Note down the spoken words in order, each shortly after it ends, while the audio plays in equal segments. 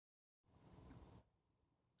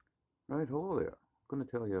Right, hello there. I'm going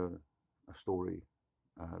to tell you a story.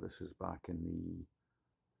 This is back in the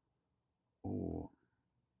oh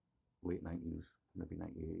late 90s, maybe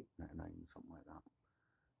 98, 99, something like that.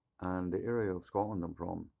 And the area of Scotland I'm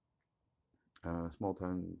from, a small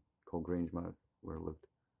town called Grangemouth, where I lived,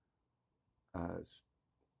 it's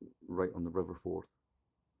right on the River Forth.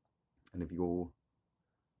 And if you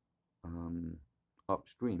go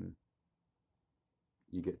upstream,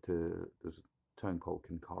 you get to there's a town called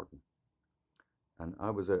Kincardine. And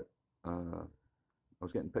I was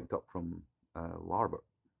getting picked up from Larbert,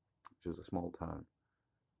 which is a small town.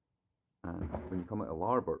 And when you come out of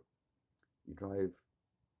Larbert, you drive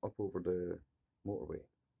up over the motorway,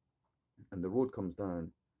 and the road comes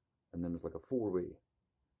down, and then there's like a four-way.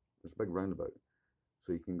 There's a big roundabout,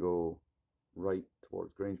 so you can go right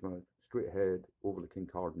towards Grangemouth, straight ahead over the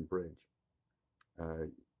Kincardine Bridge.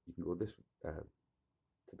 You can go this to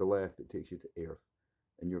the left. It takes you to Airth,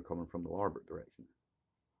 and you're coming from the Larbert direction.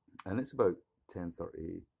 And it's about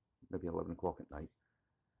 10:30, maybe 11 o'clock at night.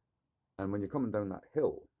 And when you're coming down that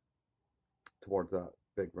hill towards that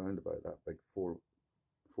big roundabout, that big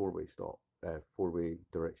four-way stop, four-way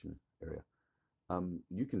direction area,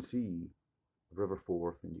 you can see River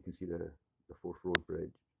Forth, and you can see the Forth Road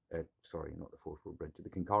Bridge. Sorry, not the Forth Road Bridge, the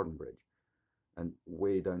Kincardine Bridge. And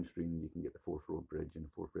way downstream, you can get the Forth Road Bridge and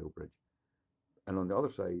the Forth Rail Bridge. And on the other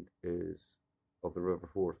side of the River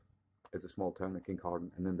Forth is a small town of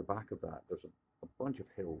Kincardine, and in the back of that, there's a bunch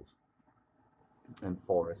of hills and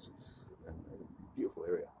forests and a beautiful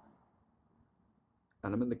area.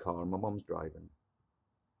 And I'm in the car, my mum's driving,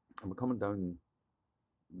 and we're coming down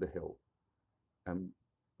the hill, and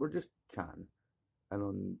we're just chatting. And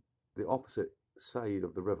on the opposite side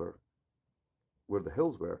of the river, where the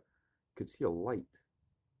hills were, you could see a light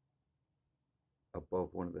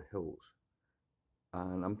above one of the hills.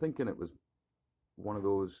 And I'm thinking it was one of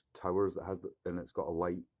those towers that and it's got a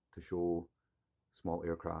light to show small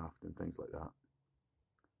aircraft and things like that.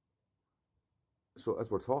 So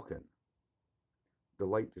as we're talking, the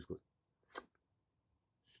light just goes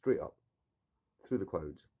straight up through the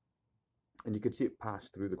clouds, and you could see it pass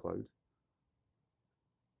through the clouds.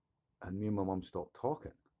 And me and my mum stopped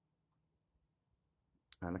talking,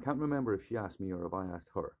 and I can't remember if she asked me or if I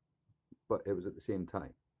asked her, but it was at the same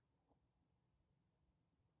time.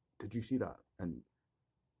 Did you see that? And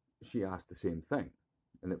she asked the same thing,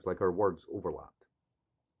 and it was like our words overlapped,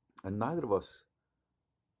 and neither of us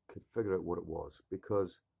could figure out what it was,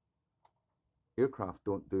 because aircraft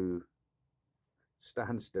don't do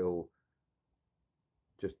stand still,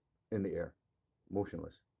 just in the air,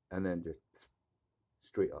 motionless, and then just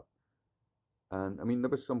straight up. And I mean, there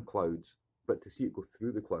was some clouds, but to see it go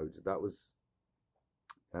through the clouds, that was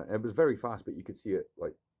it was very fast, but you could see it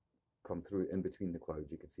like come through in between the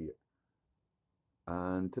clouds. You could see it.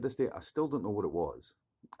 And to this day, I still don't know what it was.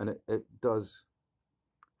 And it does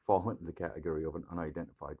fall into the category of an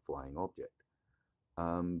unidentified flying object.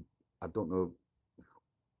 I don't know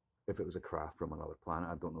if it was a craft from another planet.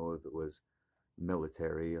 I don't know if it was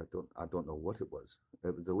military. I don't know what it was.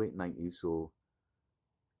 It was the late 90s, so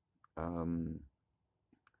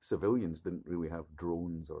civilians didn't really have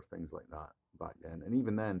drones or things like that back then. And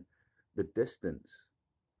even then, the distance,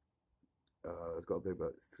 it's got to be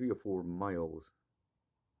about 3 or 4 miles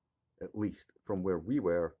at least from where we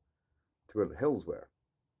were to where the hills were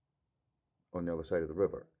on the other side of the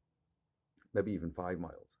river, maybe even 5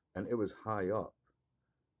 miles. And it was high up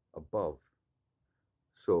above.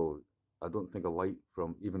 So I don't think a light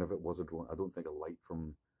from, even if it was a drone, I don't think a light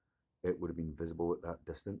from it would have been visible at that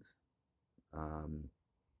distance.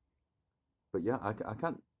 But yeah, I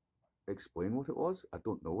can't explain what it was. I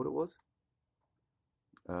don't know what it was.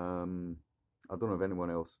 I don't know if anyone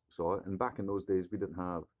else saw it. And back in those days, we didn't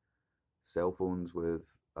have cell phones with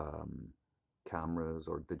cameras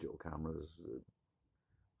or digital cameras.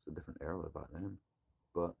 It's a different era back then.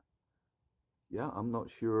 But yeah, I'm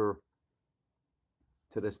not sure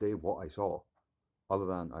to this day what I saw, other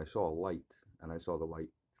than I saw a light, and I saw the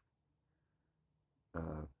light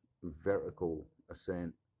vertical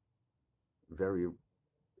ascent very,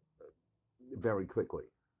 very quickly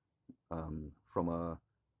from a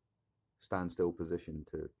standstill position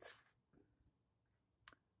to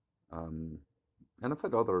and I've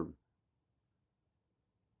had other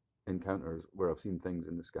encounters where I've seen things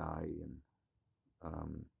in the sky,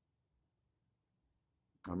 and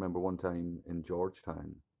I remember one time in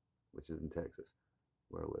Georgetown, which is in Texas,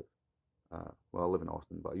 where I live. Well, I live in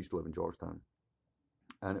Austin, but I used to live in Georgetown,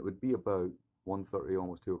 and it would be about 1:30,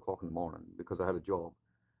 almost 2 o'clock in the morning, because I had a job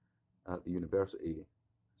at the university,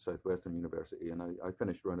 Southwestern University, and I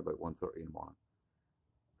finished around about 1:30 in the morning,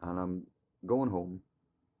 and I'm going home,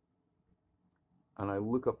 and I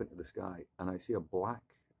look up into the sky and I see a black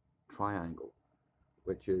triangle,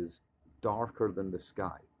 which is darker than the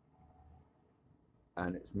sky,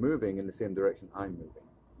 and it's moving in the same direction I'm moving.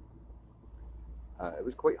 It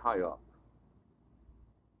was quite high up,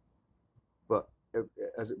 but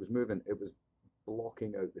as it was moving, it was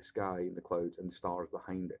blocking out the sky and the clouds and the stars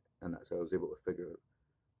behind it, and that's how I was able to figure out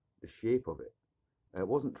the shape of it. It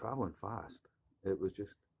wasn't traveling fast. It was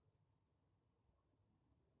just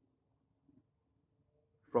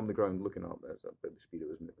from the ground looking up. That's about the speed it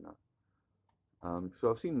was moving at. So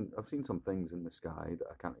I've seen some things in the sky that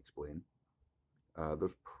I can't explain.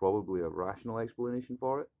 There's probably a rational explanation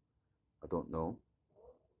for it. I don't know.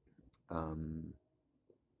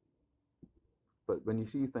 But when you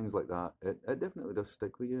see things like that, it definitely does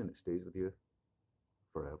stick with you and it stays with you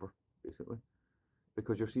forever, basically.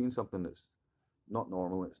 Because you're seeing something that's not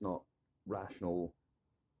normal, it's not rational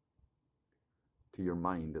to your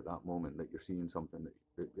mind at that moment, that you're seeing something that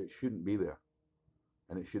it shouldn't be there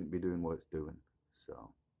and it shouldn't be doing what it's doing.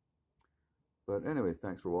 So, but anyway,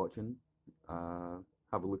 thanks for watching.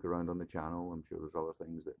 Have a look around on the channel. I'm sure there's other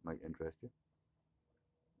things that might interest you.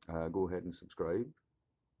 Go ahead and subscribe.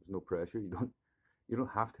 There's no pressure. You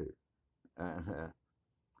don't have to.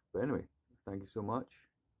 But anyway, thank you so much.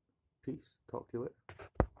 Peace. Talk to you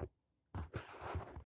later.